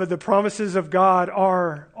 And beloved, the promises of God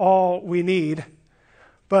are all we need,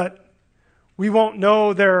 but we won't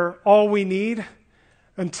know they're all we need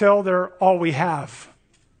until they're all we have.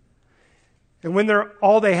 And when they're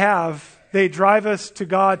all they have, they drive us to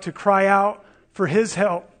God to cry out for his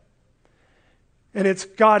help. And it's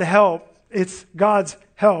God's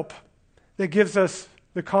help that gives us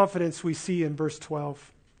the confidence we see in verse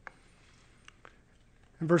 12.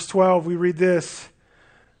 In verse 12, we read this: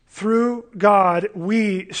 "Through God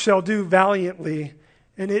we shall do valiantly,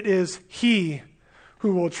 and it is he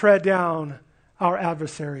who will tread down our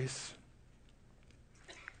adversaries."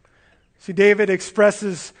 See, David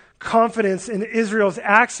expresses confidence in Israel's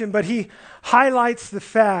action, but he highlights the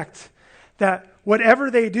fact that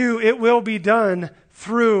whatever they do, it will be done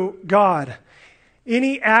through God.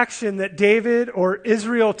 Any action that David or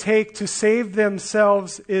Israel take to save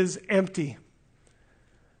themselves is empty.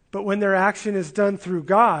 But when their action is done through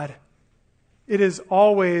God, it is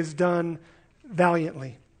always done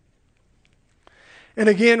valiantly. And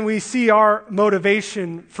again, we see our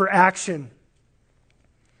motivation for action.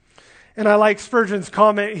 And I like Spurgeon's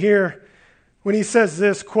comment here when he says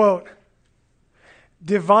this, quote,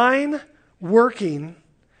 "Divine working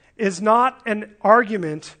is not an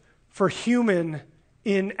argument for human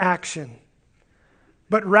inaction,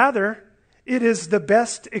 but rather it is the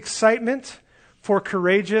best excitement for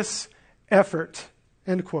courageous effort,"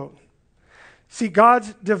 end quote. See,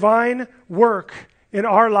 God's divine work in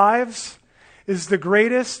our lives is the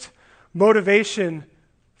greatest motivation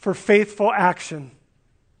for faithful action.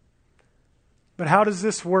 But how does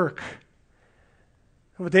this work?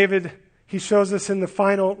 Well, David, he shows us in the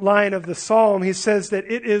final line of the psalm, he says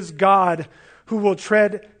that it is God who will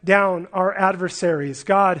tread down our adversaries.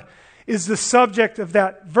 God is the subject of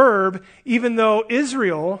that verb, even though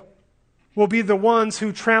Israel will be the ones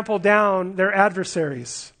who trample down their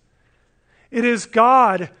adversaries. It is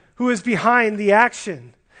God who is behind the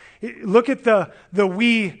action. Look at the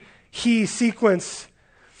we, he sequence.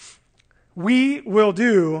 We will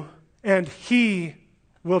do, and he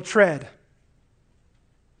will tread.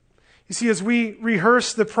 You see, as we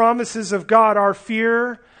rehearse the promises of God, our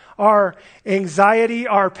fear, our anxiety,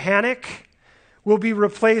 our panic will be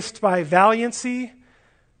replaced by valiancy,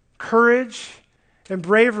 courage, and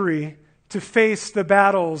bravery to face the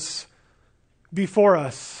battles before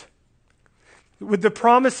us. With the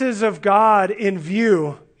promises of God in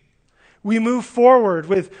view, we move forward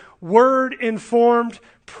with word-informed,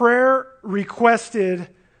 prayer-requested,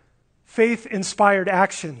 faith-inspired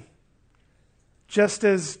action, just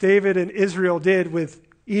as David and Israel did with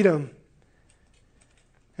Edom.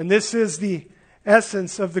 And this is the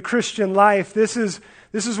essence of the Christian life. This is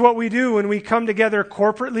what we do when we come together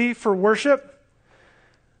corporately for worship.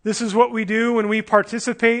 This is what we do when we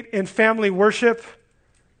participate in family worship.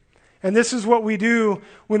 And this is what we do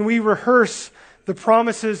when we rehearse the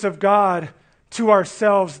promises of God to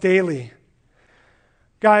ourselves daily.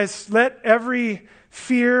 Guys, let every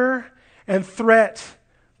fear and threat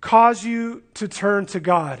cause you to turn to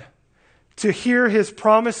God, to hear his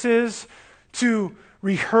promises, to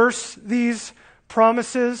rehearse these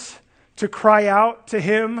promises, to cry out to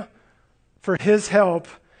him for his help,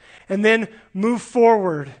 and then move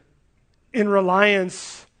forward in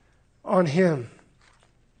reliance on him.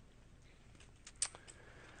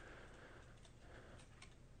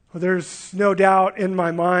 Well, there's no doubt in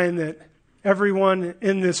my mind that everyone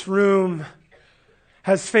in this room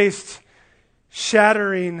has faced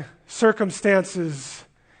shattering circumstances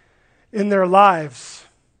in their lives.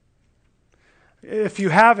 If you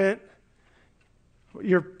haven't,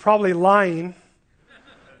 you're probably lying.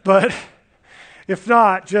 But if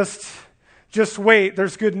not, just wait.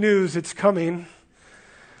 There's good news. It's coming.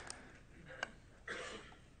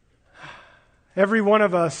 Every one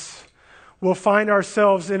of us will find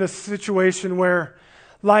ourselves in a situation where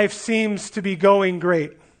life seems to be going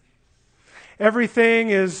great. Everything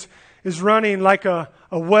is running like a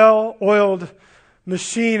well-oiled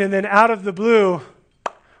machine, and then out of the blue,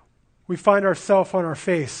 we find ourselves on our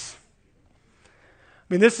face.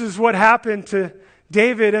 I mean, this is what happened to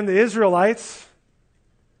David and the Israelites.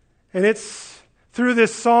 And it's through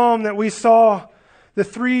this psalm that we saw the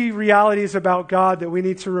three realities about God that we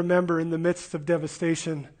need to remember in the midst of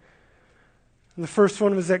devastation. And the first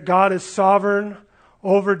one was that God is sovereign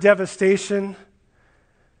over devastation.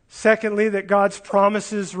 Secondly, that God's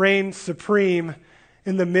promises reign supreme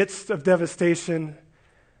in the midst of devastation.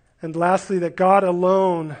 And lastly, that God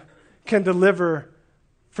alone can deliver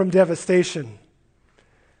from devastation.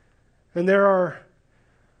 And there are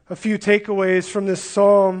a few takeaways from this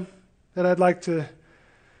psalm that I'd like to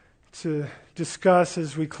discuss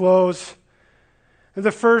as we close. And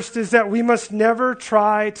the first is that we must never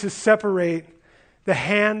try to separate the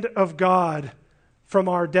hand of God from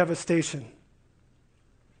our devastation.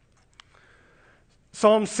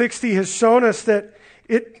 Psalm 60 has shown us that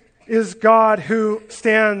it is God who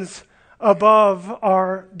stands above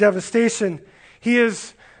our devastation. He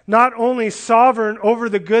is not only sovereign over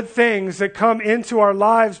the good things that come into our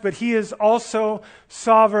lives, but he is also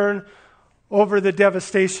sovereign over the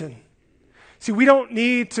devastation. See, we don't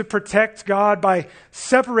need to protect God by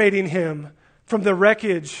separating him from the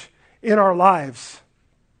wreckage in our lives.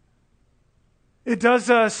 It does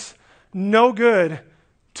us no good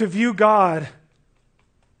to view God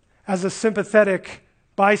as a sympathetic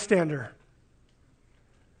bystander.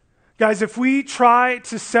 Guys, if we try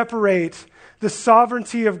to separate the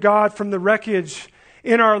sovereignty of God from the wreckage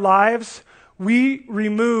in our lives, we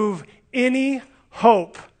remove any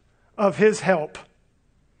hope of his help.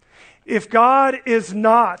 If God is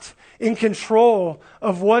not in control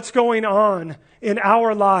of what's going on in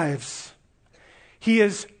our lives, he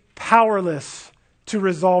is powerless to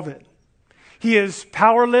resolve it. He is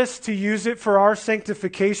powerless to use it for our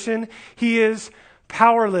sanctification. He is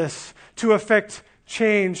powerless to effect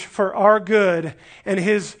change for our good and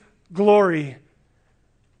his glory.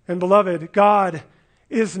 And beloved, God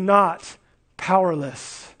is not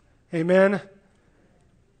powerless. Amen.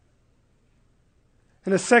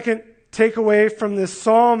 And the second takeaway from this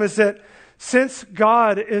psalm is that since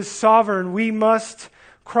God is sovereign, we must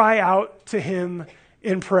cry out to him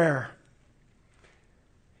in prayer.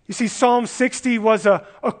 You see, Psalm 60 was a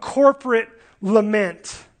corporate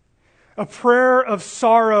lament, a prayer of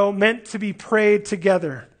sorrow meant to be prayed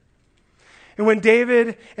together. And when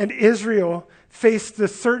David and Israel faced the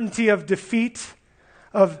certainty of defeat,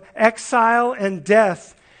 of exile and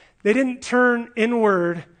death, they didn't turn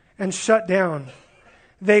inward and shut down.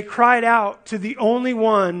 They cried out to the only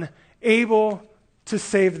one able to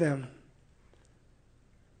save them.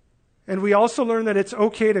 And we also learn that it's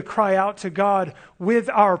okay to cry out to God with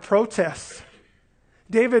our protests.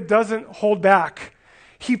 David doesn't hold back.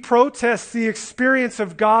 He protests the experience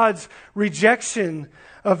of God's rejection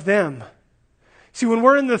of them. See, when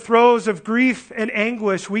we're in the throes of grief and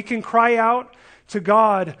anguish, we can cry out to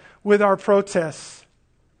God with our protests.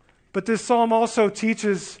 But this psalm also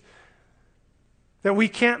teaches that we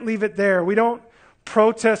can't leave it there. We don't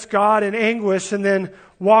protest God in anguish and then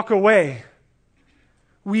walk away.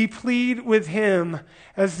 We plead with him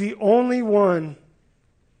as the only one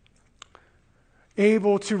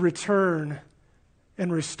able to return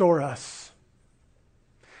and restore us.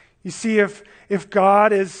 You see, if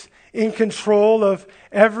God is in control of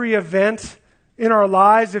every event in our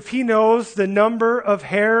lives, if he knows the number of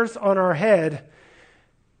hairs on our head,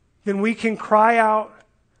 then we can cry out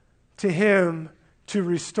to him to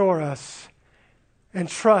restore us and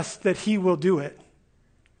trust that he will do it.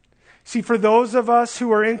 See, for those of us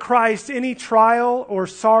who are in Christ, any trial or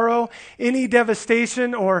sorrow, any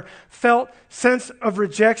devastation or felt sense of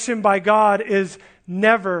rejection by God is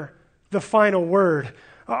never the final word.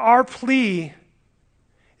 Our plea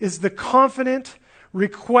is the confident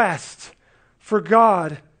request for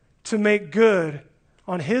God to make good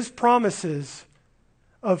on His promises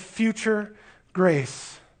of future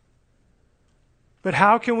grace. But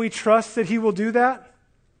how can we trust that He will do that?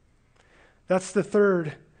 That's the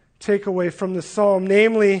third takeaway from the psalm,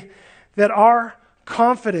 namely that our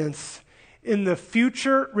confidence in the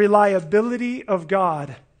future reliability of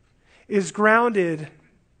God is grounded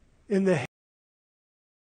in the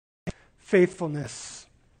faithfulness.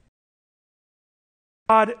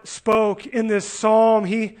 God spoke in this psalm.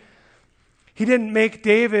 He didn't make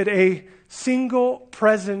David a single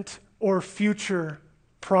present or future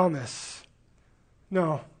promise.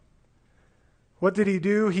 No. What did he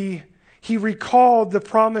do? He recalled the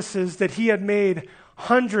promises that he had made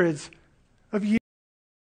hundreds of years.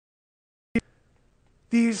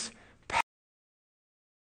 These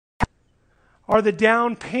are the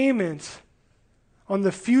down payment on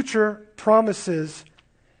the future promises.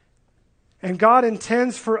 And God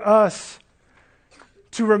intends for us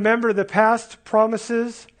to remember the past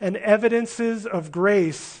promises and evidences of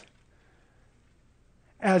grace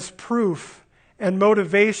as proof and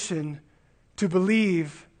motivation to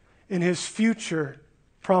believe in His future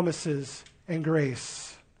promises and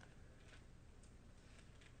grace.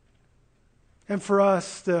 And for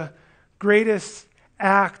us, the greatest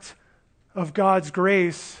act of God's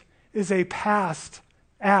grace is a past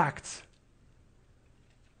act.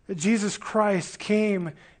 That Jesus Christ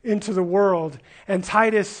came into the world, and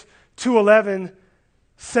Titus 2:11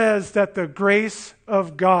 says that the grace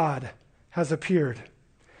of God has appeared.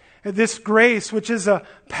 And this grace, which is a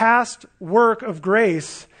past work of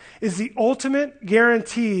grace, is the ultimate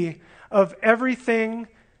guarantee of everything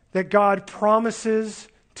that God promises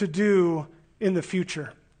to do in the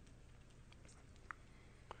future.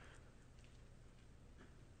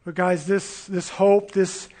 But guys, this hope,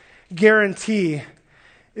 this guarantee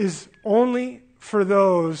is only for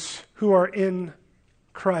those who are in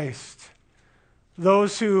Christ.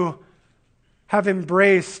 Those who have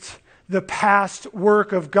embraced the past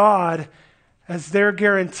work of God as their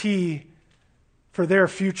guarantee for their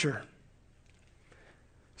future.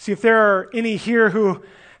 See, if there are any here who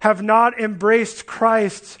have not embraced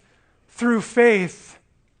Christ through faith,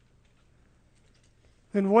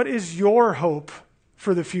 then what is your hope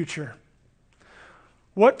for the future?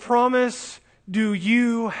 What promise do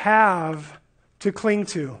you have to cling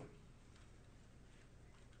to?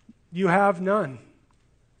 You have none.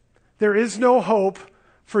 There is no hope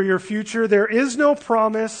for your future. There is no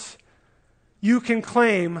promise you can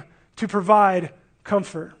claim to provide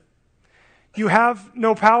comfort. You have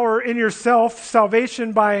no power in yourself.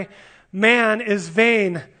 Salvation by man is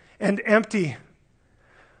vain and empty.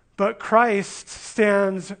 But Christ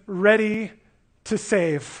stands ready to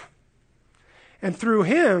save. And through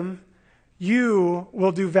Him, you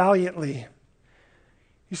will do valiantly.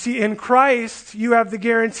 You see, in Christ, you have the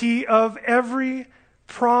guarantee of every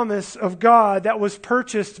promise of God that was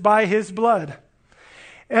purchased by His blood.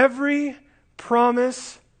 Every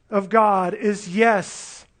promise of God is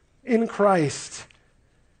yes in Christ.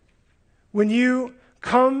 When you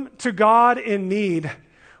come to God in need,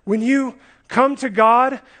 when you come to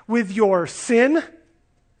God with your sin,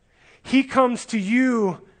 He comes to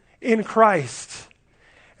you in Christ.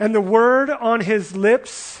 And the word on His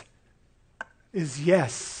lips is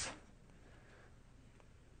yes.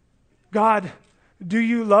 God, do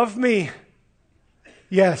you love me?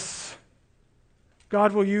 Yes.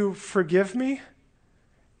 God, will you forgive me?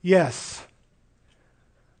 Yes.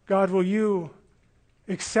 God, will you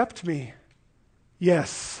accept me?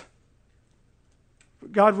 Yes.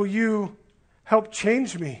 God, will you help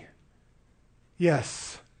change me?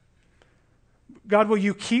 Yes. God, will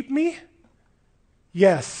you keep me?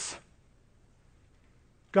 Yes.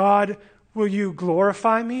 God, will you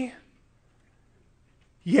glorify me?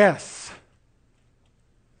 Yes.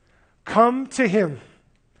 Come to Him.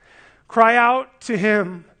 Cry out to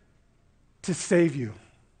Him to save you.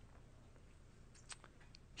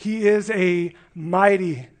 He is a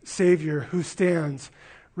mighty Savior who stands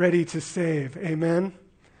ready to save. Amen.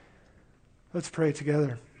 Let's pray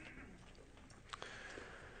together.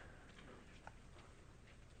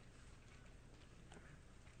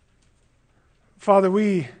 Father,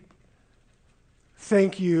 we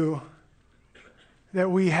thank you that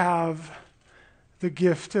we have the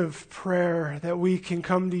gift of prayer, that we can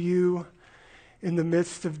come to you in the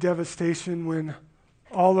midst of devastation when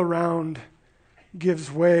all around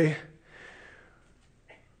gives way.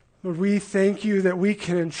 Lord, we thank you that we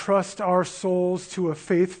can entrust our souls to a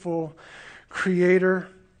faithful Creator,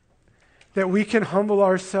 that we can humble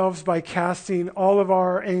ourselves by casting all of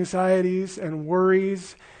our anxieties and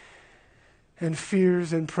worries and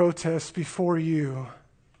fears and protests before you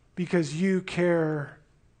because you care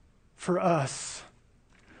for us.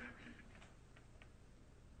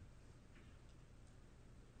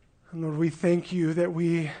 And Lord, we thank you that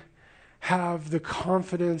we have the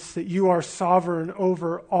confidence that you are sovereign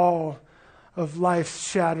over all of life's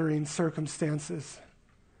shattering circumstances,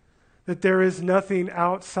 that there is nothing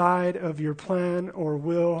outside of your plan or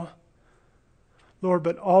will, Lord,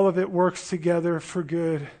 but all of it works together for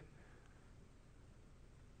good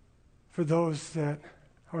for those that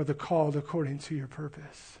are the called according to your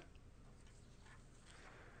purpose.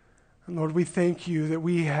 And Lord, we thank you that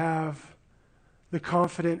we have the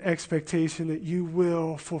confident expectation that you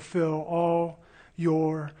will fulfill all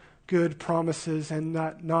your good promises and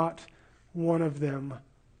that not one of them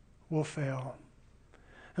will fail.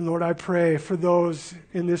 And Lord, I pray for those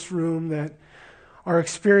in this room that are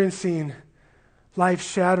experiencing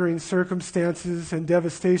life-shattering circumstances and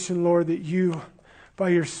devastation, Lord, that you, by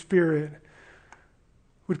your Spirit,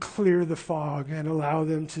 would clear the fog and allow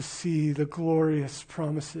them to see the glorious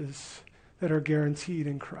promises that are guaranteed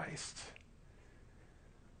in Christ.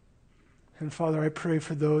 And Father, I pray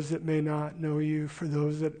for those that may not know you, for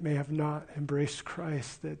those that may have not embraced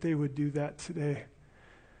Christ, that they would do that today.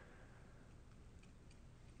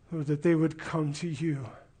 Lord, that they would come to you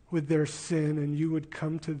with their sin and you would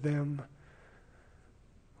come to them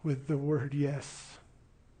with the word yes.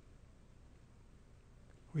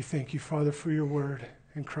 We thank you, Father, for your word.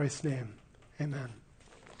 In Christ's name, amen.